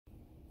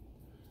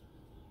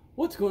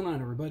What's going on,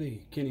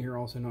 everybody? Kenny here,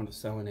 also known as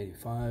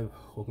Silent85.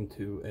 Welcome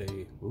to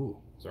a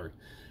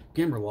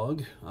gamer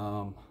log.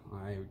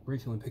 I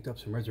recently picked up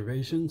some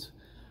reservations.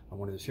 I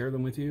wanted to share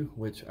them with you,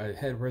 which I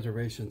had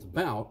reservations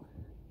about,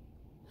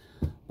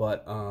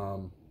 but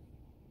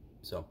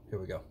so here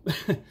we go.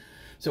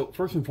 So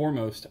first and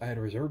foremost, I had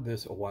reserved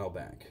this a while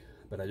back,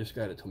 but I just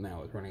got it till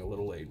now. It's running a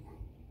little late.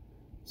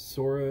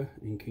 Sora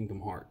in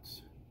Kingdom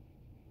Hearts.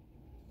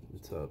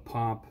 It's a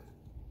pop.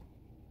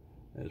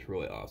 It's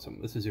really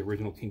awesome. This is the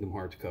original Kingdom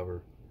Hearts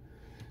cover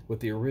with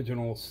the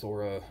original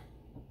Sora.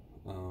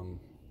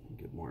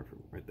 Get more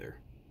from right there.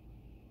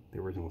 The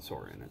original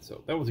Sora in it.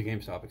 So that was a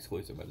GameStop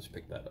exclusive. I just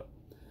picked that up.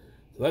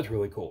 So that's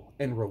really cool.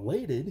 And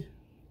related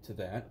to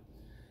that,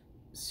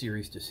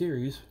 series to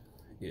series,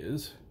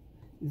 is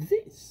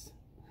this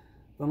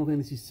Final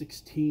Fantasy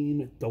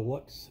XVI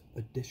Deluxe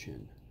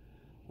Edition.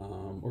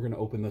 We're going to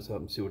open this up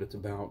and see what it's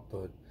about,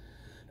 but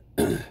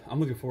I'm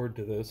looking forward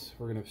to this.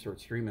 We're going to start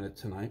streaming it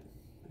tonight.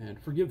 And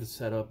forgive the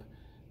setup.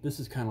 This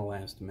is kind of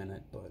last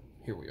minute, but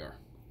here we are.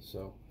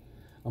 So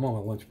I'm on my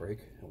lunch break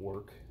at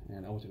work,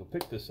 and I went to go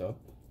pick this up,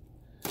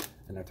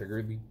 and I figured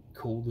it'd be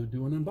cool to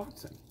do an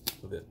unboxing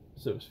of it,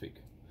 so to speak.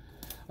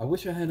 I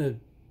wish I had a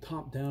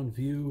top-down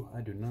view.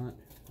 I do not.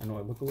 I know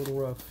I look a little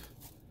rough,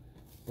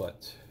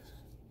 but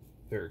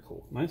very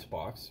cool. Nice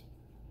box.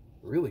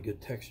 Really good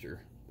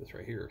texture. This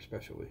right here,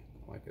 especially.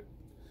 I like it.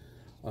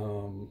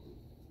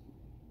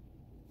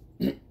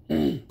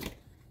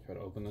 Try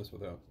to open this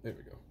without, there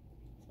we go.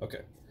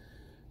 Okay,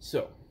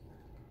 so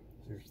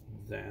there's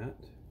that.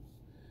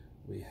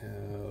 We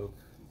have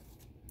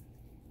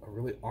a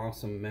really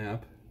awesome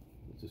map,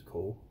 which is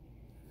cool.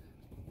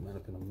 I'll open that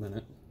up in a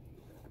minute.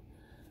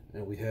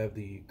 And we have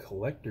the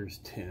collector's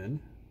tin,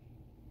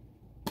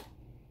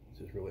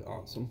 which is really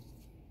awesome.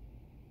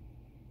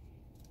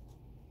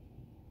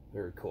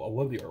 Very cool. I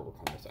love the artwork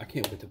on this. I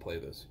can't wait to play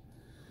this.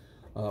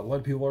 A lot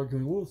of people are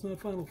arguing, well, it's not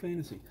Final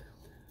Fantasy.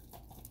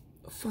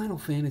 Final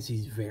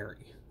Fantasies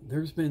vary.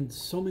 There's been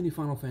so many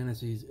Final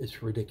Fantasies,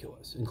 it's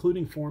ridiculous,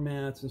 including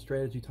formats and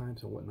strategy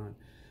types and whatnot.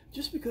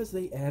 Just because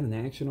they add an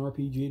action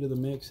RPG to the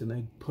mix and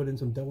they put in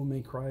some Devil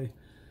May Cry,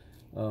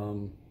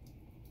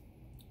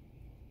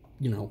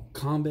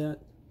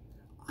 combat,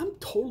 I'm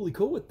totally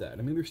cool with that.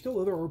 I mean, there's still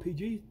other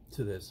RPG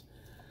to this.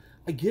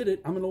 I get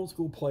it. I'm an old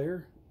school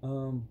player,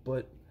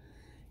 but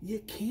you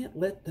can't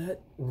let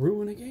that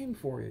ruin a game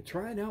for you.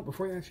 Try it out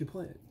before you actually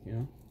play it, you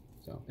know?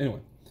 So, anyway.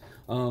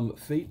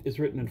 Fate is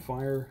written in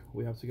fire.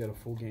 We also got a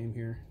full game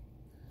here.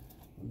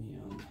 Let me,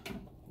 hold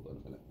on a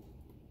minute.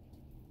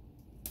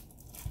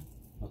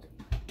 Okay.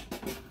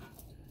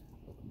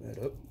 Open that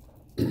up.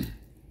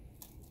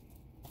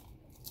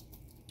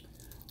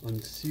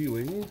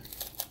 Unsealing.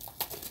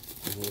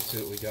 And we'll see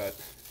what we got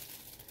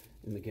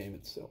in the game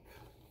itself.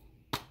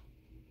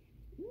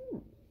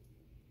 Ooh.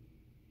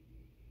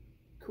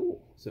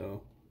 Cool.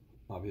 So,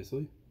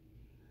 obviously,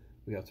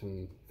 we got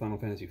some Final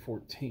Fantasy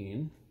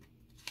 14.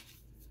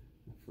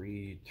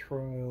 Free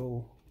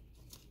trial,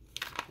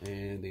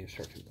 and the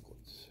instruction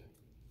booklets.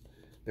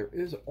 There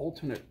is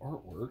alternate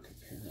artwork,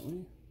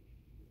 apparently.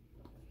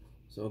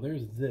 So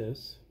there's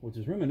this, which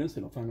is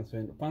reminiscent of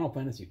Final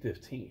Fantasy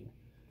 15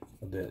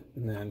 a bit.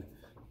 And then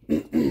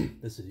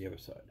this is the other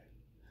side.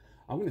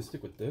 I'm going to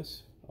stick with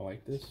this. I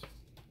like this.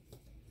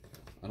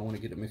 I don't want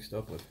to get it mixed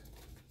up with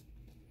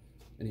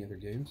any other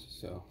games.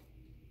 So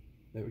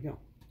there we go.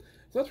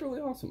 So that's really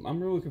awesome. I'm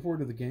really looking forward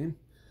to the game.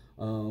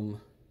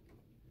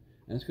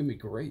 And it's going to be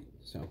great.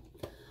 So,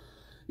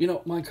 you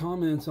know, my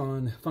comments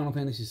on Final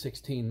Fantasy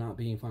 16 not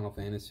being Final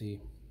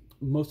Fantasy,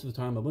 most of the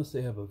time, unless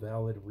they have a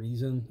valid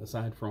reason,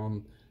 aside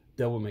from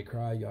Devil May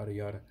Cry, yada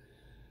yada,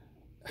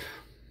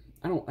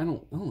 I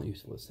don't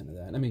used to listen to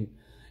that. I mean,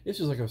 it's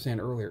just like I was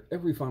saying earlier,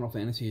 every Final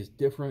Fantasy is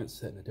different,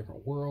 set in a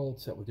different world,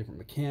 set with different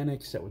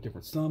mechanics, set with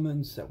different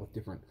summons, set with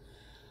different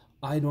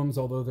items,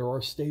 although there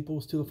are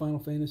staples to the Final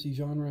Fantasy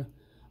genre,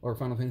 or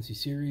Final Fantasy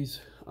series.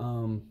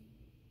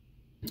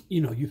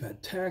 You know, you've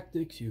had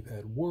tactics, you've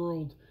had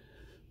world,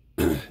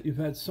 you've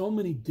had so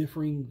many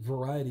differing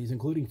varieties,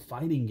 including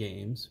fighting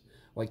games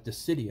like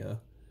Dissidia.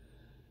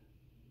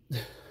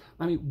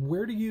 I mean,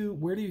 where do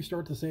you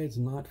start to say it's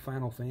not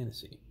Final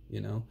Fantasy?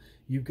 You know,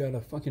 you've got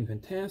a fucking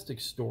fantastic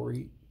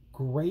story,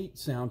 great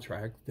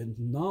soundtrack,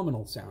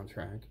 phenomenal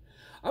soundtrack.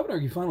 I would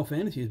argue Final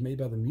Fantasy is made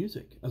by the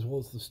music as well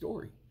as the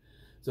story.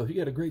 So if you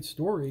got a great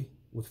story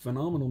with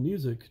phenomenal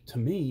music, to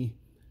me,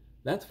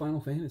 that's Final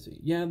Fantasy.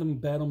 Yeah, the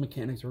battle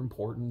mechanics are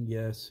important.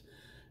 Yes,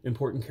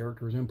 important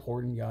characters are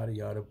important, yada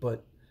yada.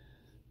 But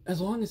as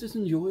long as it's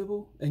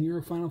enjoyable and you're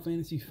a Final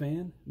Fantasy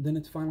fan, then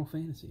it's Final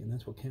Fantasy, and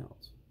that's what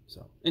counts.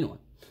 So anyway,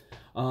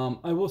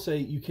 I will say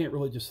you can't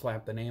really just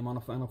slap the name on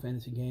a Final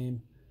Fantasy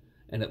game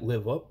and it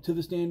live up to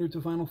the standards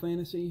of Final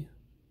Fantasy,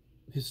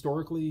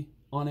 historically,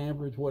 on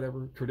average,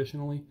 whatever,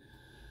 traditionally.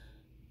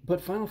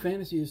 But Final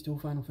Fantasy is still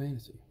Final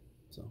Fantasy.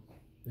 So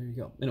there you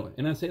go. Anyway,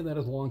 and I say that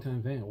as a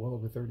longtime fan, well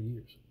over 30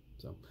 years.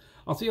 So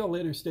I'll see y'all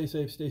later. Stay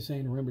safe, stay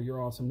sane. Remember,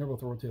 you're awesome. Never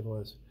throw it to the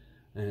list.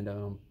 And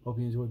hope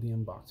you enjoyed the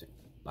unboxing.